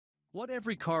What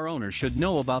every car owner should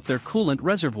know about their coolant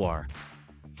reservoir.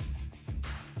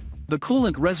 The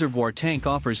coolant reservoir tank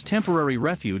offers temporary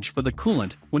refuge for the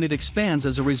coolant when it expands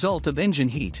as a result of engine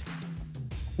heat.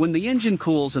 When the engine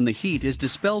cools and the heat is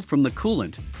dispelled from the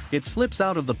coolant, it slips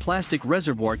out of the plastic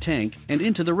reservoir tank and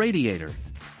into the radiator.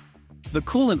 The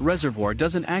coolant reservoir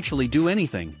doesn't actually do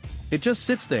anything, it just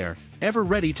sits there, ever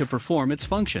ready to perform its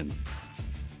function.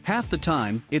 Half the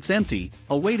time, it's empty,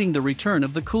 awaiting the return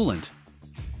of the coolant.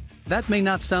 That may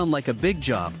not sound like a big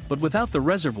job, but without the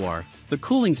reservoir, the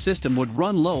cooling system would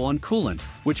run low on coolant,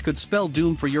 which could spell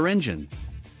doom for your engine.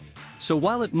 So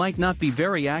while it might not be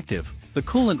very active, the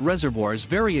coolant reservoir's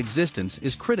very existence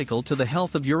is critical to the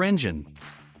health of your engine.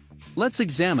 Let's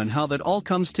examine how that all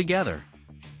comes together.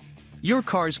 Your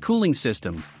car's cooling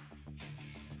system.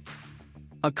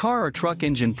 A car or truck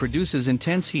engine produces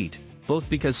intense heat, both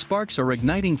because sparks are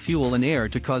igniting fuel and air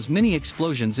to cause many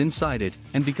explosions inside it,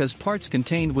 and because parts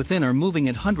contained within are moving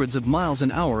at hundreds of miles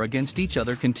an hour against each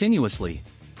other continuously.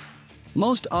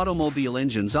 Most automobile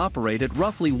engines operate at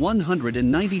roughly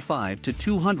 195 to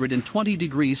 220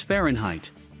 degrees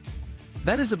Fahrenheit.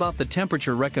 That is about the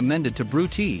temperature recommended to brew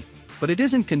tea, but it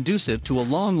isn't conducive to a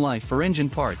long life for engine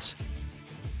parts.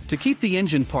 To keep the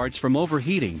engine parts from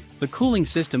overheating, the cooling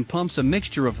system pumps a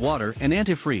mixture of water and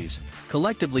antifreeze,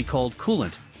 collectively called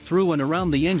coolant, through and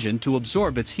around the engine to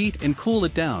absorb its heat and cool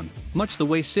it down, much the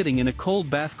way sitting in a cold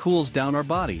bath cools down our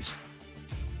bodies.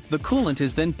 The coolant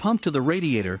is then pumped to the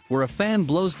radiator where a fan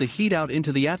blows the heat out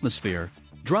into the atmosphere,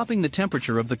 dropping the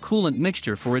temperature of the coolant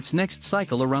mixture for its next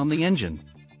cycle around the engine.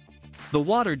 The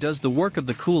water does the work of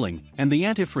the cooling, and the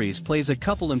antifreeze plays a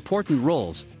couple important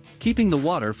roles, keeping the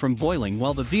water from boiling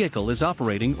while the vehicle is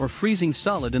operating or freezing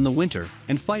solid in the winter,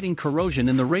 and fighting corrosion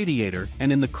in the radiator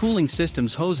and in the cooling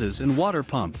system's hoses and water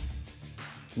pump.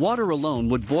 Water alone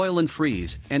would boil and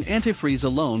freeze, and antifreeze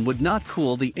alone would not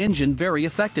cool the engine very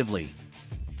effectively.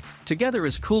 Together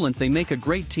as coolant they make a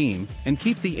great team, and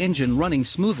keep the engine running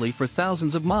smoothly for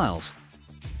thousands of miles.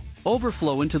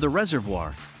 Overflow into the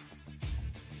reservoir.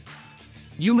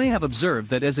 You may have observed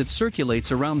that as it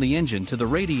circulates around the engine to the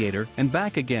radiator and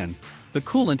back again, the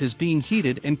coolant is being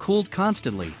heated and cooled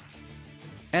constantly.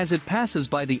 As it passes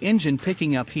by the engine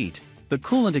picking up heat, the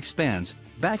coolant expands,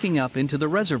 backing up into the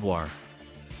reservoir.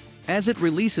 As it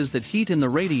releases that heat in the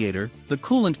radiator, the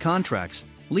coolant contracts,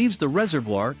 leaves the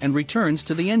reservoir and returns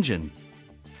to the engine.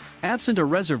 Absent a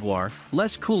reservoir,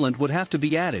 less coolant would have to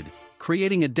be added,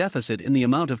 creating a deficit in the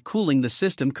amount of cooling the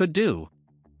system could do.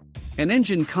 An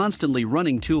engine constantly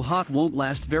running too hot won't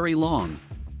last very long.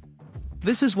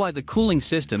 This is why the cooling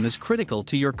system is critical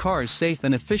to your car's safe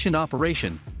and efficient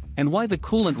operation, and why the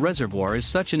coolant reservoir is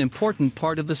such an important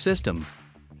part of the system.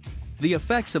 The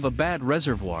effects of a bad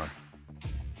reservoir.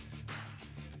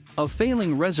 A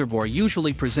failing reservoir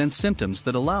usually presents symptoms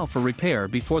that allow for repair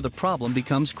before the problem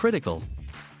becomes critical.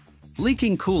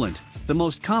 Leaking coolant. The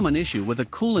most common issue with a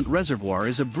coolant reservoir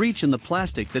is a breach in the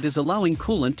plastic that is allowing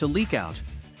coolant to leak out.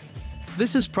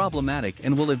 This is problematic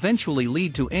and will eventually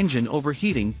lead to engine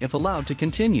overheating if allowed to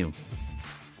continue.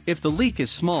 If the leak is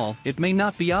small, it may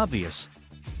not be obvious.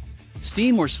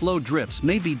 Steam or slow drips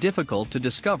may be difficult to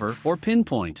discover or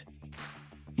pinpoint.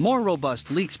 More robust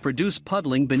leaks produce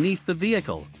puddling beneath the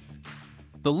vehicle.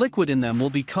 The liquid in them will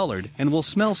be colored and will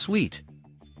smell sweet.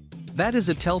 That is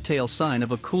a telltale sign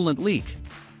of a coolant leak.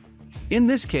 In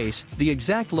this case, the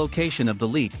exact location of the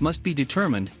leak must be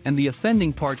determined and the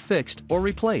offending part fixed or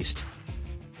replaced.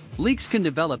 Leaks can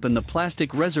develop in the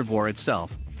plastic reservoir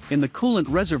itself, in the coolant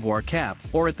reservoir cap,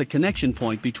 or at the connection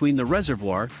point between the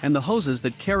reservoir and the hoses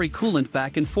that carry coolant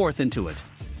back and forth into it.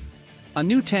 A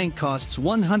new tank costs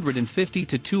 $150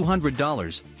 to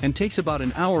 $200 and takes about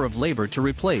an hour of labor to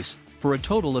replace, for a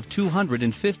total of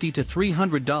 $250 to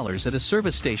 $300 at a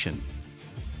service station.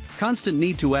 Constant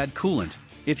need to add coolant.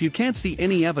 If you can't see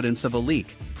any evidence of a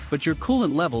leak, but your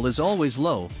coolant level is always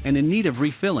low and in need of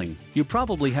refilling, you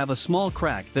probably have a small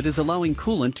crack that is allowing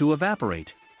coolant to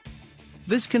evaporate.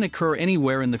 This can occur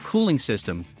anywhere in the cooling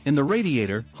system, in the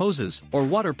radiator, hoses, or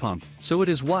water pump, so it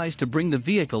is wise to bring the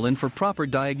vehicle in for proper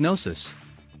diagnosis.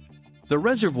 The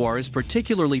reservoir is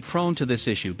particularly prone to this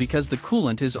issue because the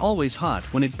coolant is always hot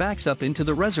when it backs up into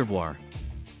the reservoir.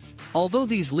 Although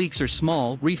these leaks are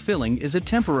small, refilling is a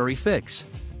temporary fix.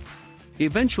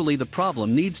 Eventually the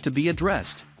problem needs to be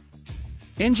addressed.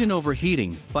 Engine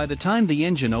overheating. By the time the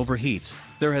engine overheats,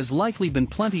 there has likely been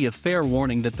plenty of fair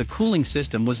warning that the cooling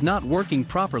system was not working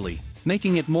properly,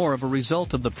 making it more of a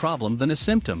result of the problem than a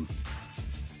symptom.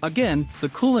 Again, the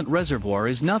coolant reservoir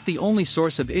is not the only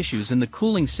source of issues in the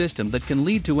cooling system that can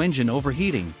lead to engine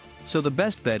overheating, so the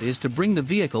best bet is to bring the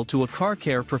vehicle to a car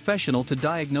care professional to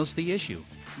diagnose the issue.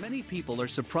 Many people are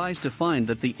surprised to find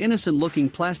that the innocent-looking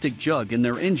plastic jug in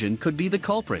their engine could be the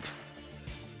culprit.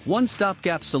 One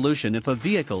stopgap solution if a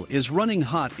vehicle is running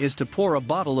hot is to pour a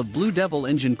bottle of BlueDevil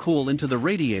Engine Cool into the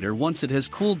radiator once it has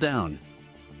cooled down.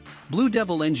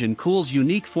 BlueDevil Engine Cool's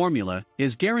unique formula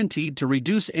is guaranteed to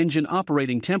reduce engine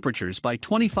operating temperatures by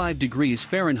 25 degrees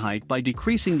Fahrenheit by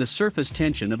decreasing the surface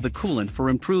tension of the coolant for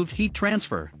improved heat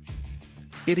transfer.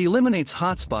 It eliminates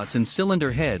hot spots in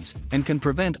cylinder heads and can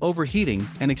prevent overheating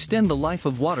and extend the life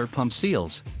of water pump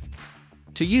seals.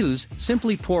 To use,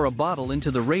 simply pour a bottle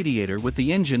into the radiator with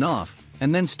the engine off,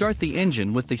 and then start the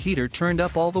engine with the heater turned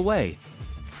up all the way.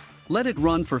 Let it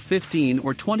run for 15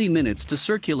 or 20 minutes to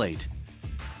circulate.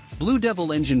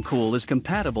 BlueDevil Engine Cool is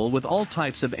compatible with all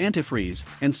types of antifreeze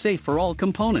and safe for all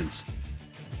components.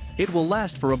 It will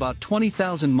last for about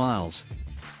 20,000 miles.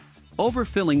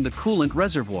 Overfilling the coolant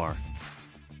reservoir.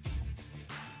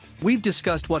 We've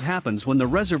discussed what happens when the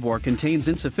reservoir contains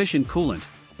insufficient coolant,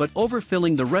 but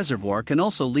overfilling the reservoir can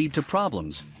also lead to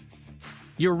problems.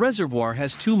 Your reservoir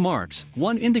has two marks,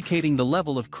 one indicating the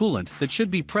level of coolant that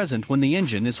should be present when the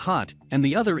engine is hot, and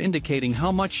the other indicating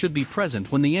how much should be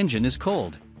present when the engine is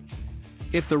cold.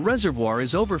 If the reservoir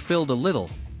is overfilled a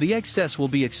little, the excess will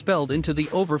be expelled into the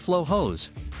overflow hose.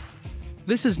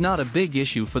 This is not a big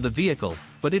issue for the vehicle,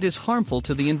 but it is harmful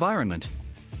to the environment.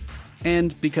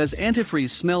 And, because antifreeze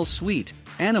smells sweet,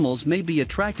 animals may be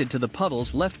attracted to the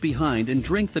puddles left behind and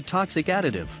drink the toxic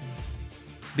additive.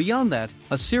 Beyond that,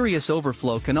 a serious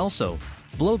overflow can also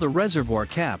blow the reservoir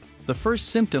cap. The first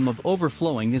symptom of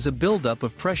overflowing is a buildup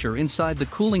of pressure inside the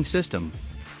cooling system.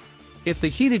 If the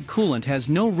heated coolant has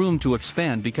no room to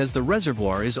expand because the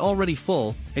reservoir is already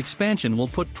full, expansion will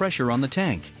put pressure on the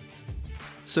tank.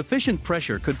 Sufficient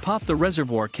pressure could pop the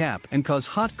reservoir cap and cause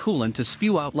hot coolant to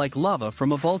spew out like lava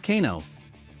from a volcano.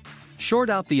 Short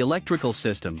out the electrical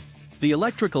system. The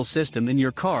electrical system in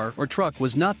your car or truck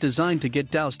was not designed to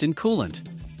get doused in coolant.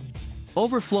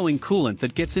 Overflowing coolant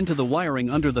that gets into the wiring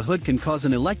under the hood can cause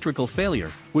an electrical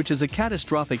failure, which is a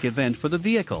catastrophic event for the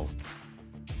vehicle.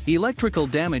 Electrical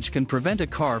damage can prevent a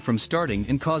car from starting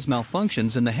and cause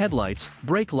malfunctions in the headlights,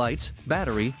 brake lights,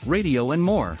 battery, radio and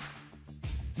more.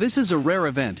 This is a rare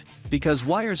event, because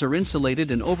wires are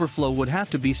insulated and overflow would have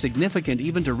to be significant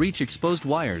even to reach exposed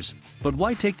wires, but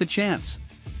why take the chance?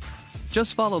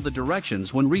 Just follow the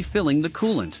directions when refilling the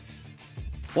coolant.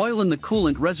 Oil in the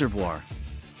coolant reservoir.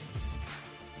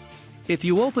 If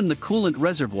you open the coolant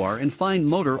reservoir and find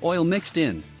motor oil mixed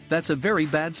in, that's a very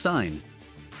bad sign.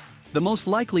 The most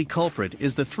likely culprit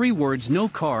is the three words no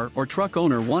car or truck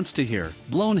owner wants to hear: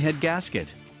 blown head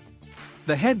gasket.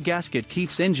 The head gasket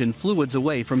keeps engine fluids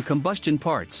away from combustion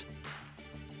parts.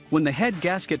 When the head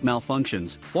gasket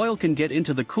malfunctions, oil can get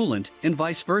into the coolant, and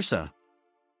vice versa.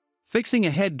 Fixing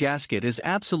a head gasket is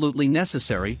absolutely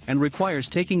necessary and requires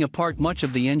taking apart much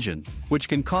of the engine, which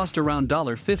can cost around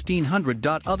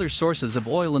 $1,500. Other sources of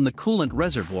oil in the coolant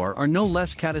reservoir are no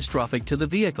less catastrophic to the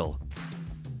vehicle.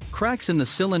 Cracks in the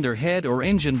cylinder head or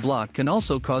engine block can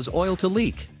also cause oil to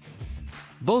leak.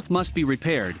 Both must be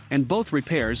repaired, and both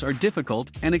repairs are difficult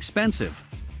and expensive.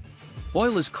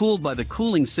 Oil is cooled by the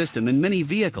cooling system in many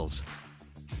vehicles.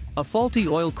 A faulty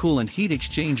oil coolant heat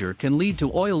exchanger can lead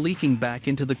to oil leaking back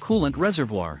into the coolant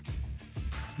reservoir.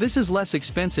 This is less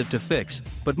expensive to fix,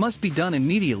 but must be done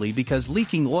immediately because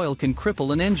leaking oil can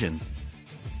cripple an engine.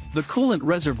 The coolant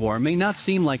reservoir may not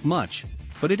seem like much,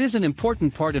 but it is an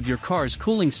important part of your car's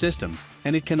cooling system,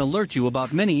 and it can alert you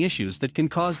about many issues that can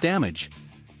cause damage.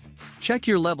 Check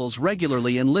your levels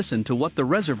regularly and listen to what the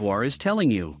reservoir is telling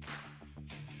you.